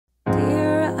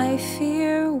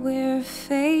fear we're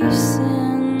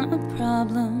facing a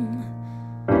problem.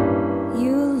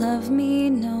 You love me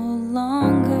no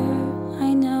longer,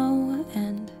 I know,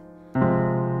 and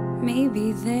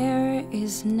maybe there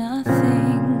is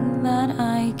nothing that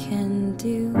I can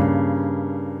do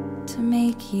to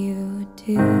make you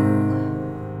do.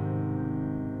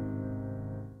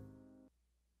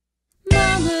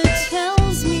 Mama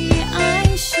tells me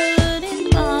I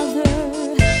shouldn't bother,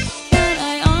 that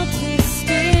I ought to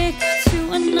stick to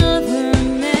another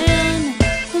man,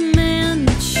 a man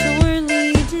that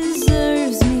surely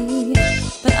deserves me,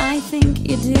 but I think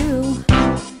you do.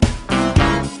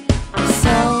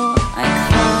 So I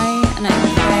cry and I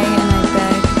pray and I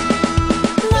beg,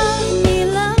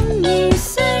 love me,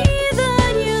 say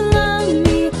that you love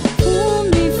me, fool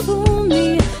me,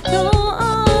 go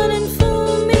on and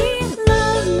fool me,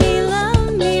 love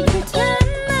me, pretend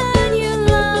that you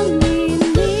love me,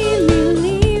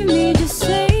 leave me, just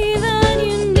say that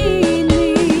you need me.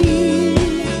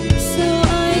 So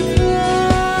I cry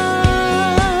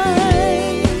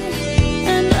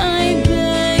and I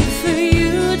beg for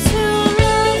you to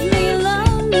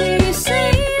love me,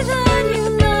 say that you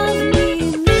love me,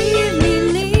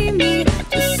 leave me,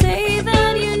 just say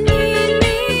that you need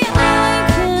me. I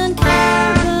can't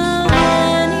care about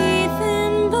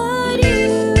anything but you.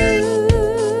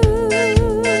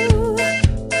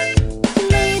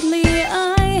 Lately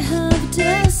I have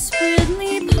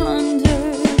desperately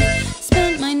pondered,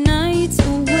 spent my nights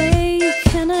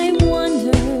awake, and I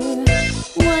wonder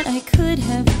what I could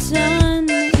have done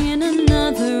in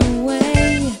another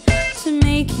way to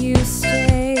make you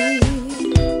stay.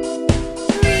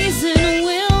 Reason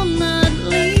will not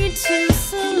lead to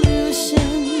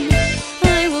solution.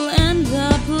 I will end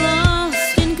up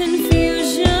lost in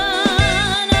confusion.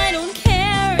 I don't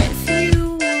care if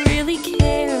you really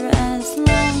care, as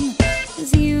long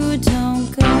as you don't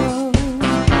go.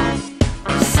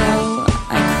 So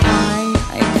I cry,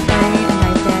 I pray, and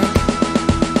I beg,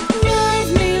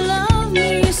 love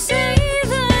me, say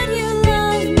that you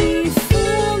love me,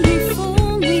 fool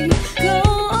me, go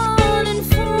on and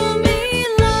fool me,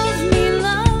 love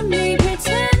me,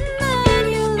 pretend that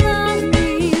you love me,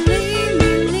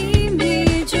 leave me,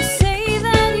 just say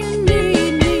that you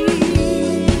need me.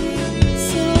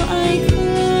 So I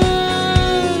cry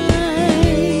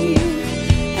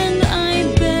and I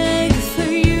beg for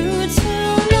you to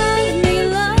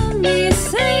love me,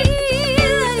 say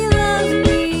that you love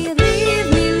me,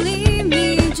 leave me,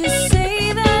 just say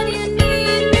that you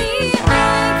need me. I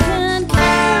can't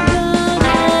care about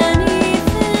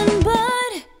anything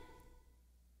but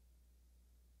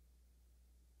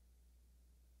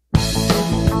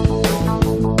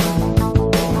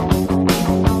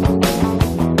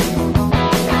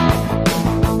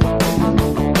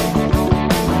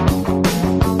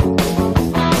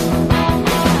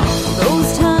those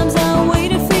times I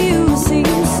waited for you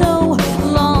seem so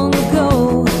long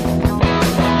ago.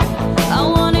 I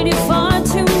wanted you far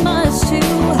too much to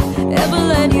ever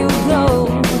let you go.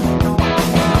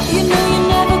 You know you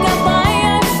never got by,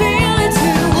 I feel it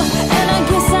too, and I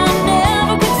guess I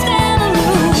never could stand to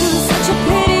lose. Such a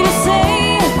pity to say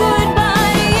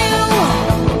goodbye to you,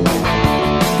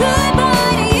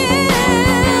 goodbye to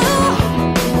you.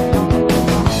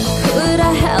 Could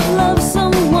I have loved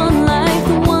someone like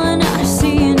the one I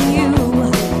see in you?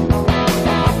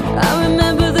 I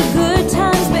remember the good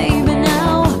times, baby,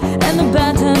 now, and the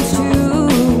bad times too.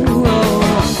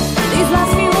 These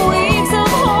last few weeks of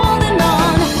holding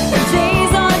on, the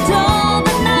days are dull,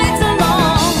 the nights are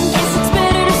long. Guess it's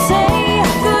better to say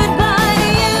goodbye to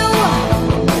you,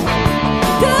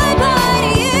 goodbye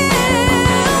to you,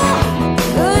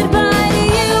 goodbye to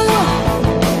you,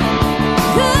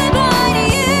 goodbye to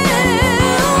you.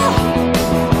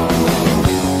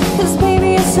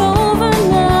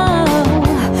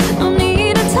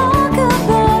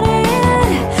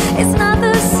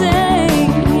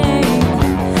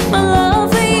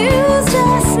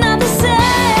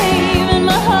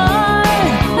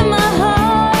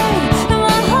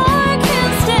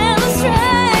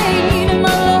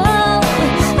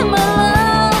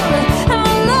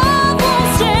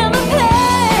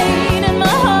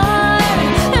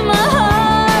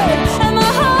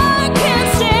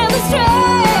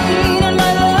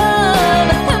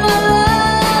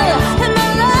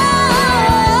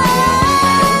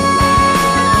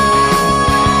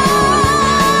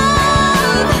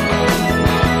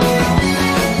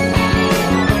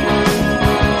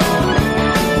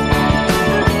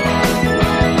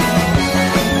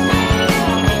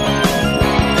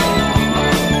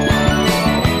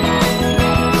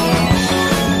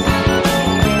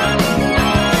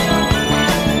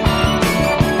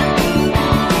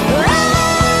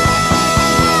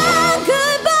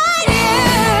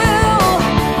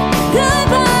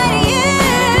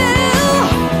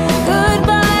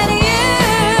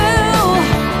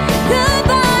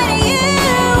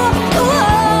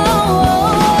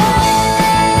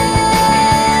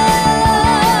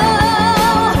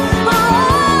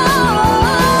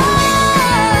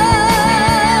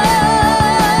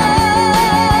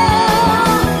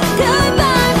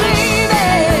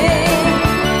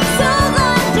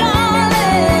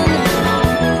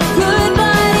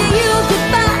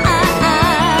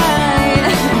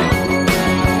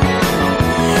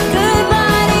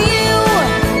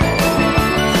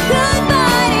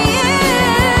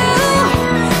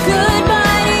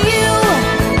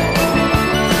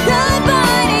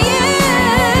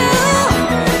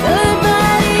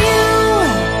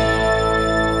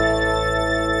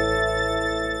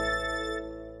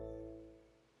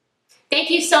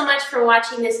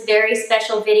 watching this very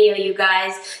special video, you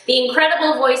guys. The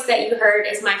incredible voice that you heard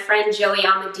is my friend Joey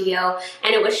Ama Dio,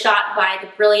 and it was shot by the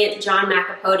brilliant Jon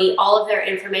Macapodi. All of their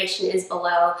information is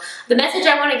below. The message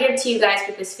I want to give to you guys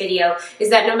with this video is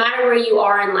that no matter where you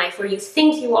are in life, where you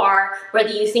think you are, whether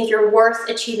you think you're worth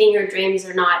achieving your dreams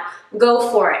or not,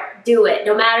 go for it. Do it.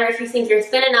 No matter if you think you're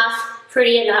thin enough,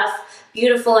 pretty enough,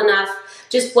 beautiful enough,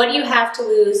 just what do you have to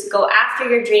lose? Go after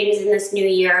your dreams in this new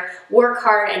year. Work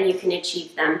hard and you can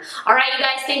achieve them. All right, you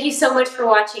guys, thank you so much for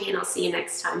watching, and I'll see you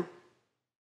next time.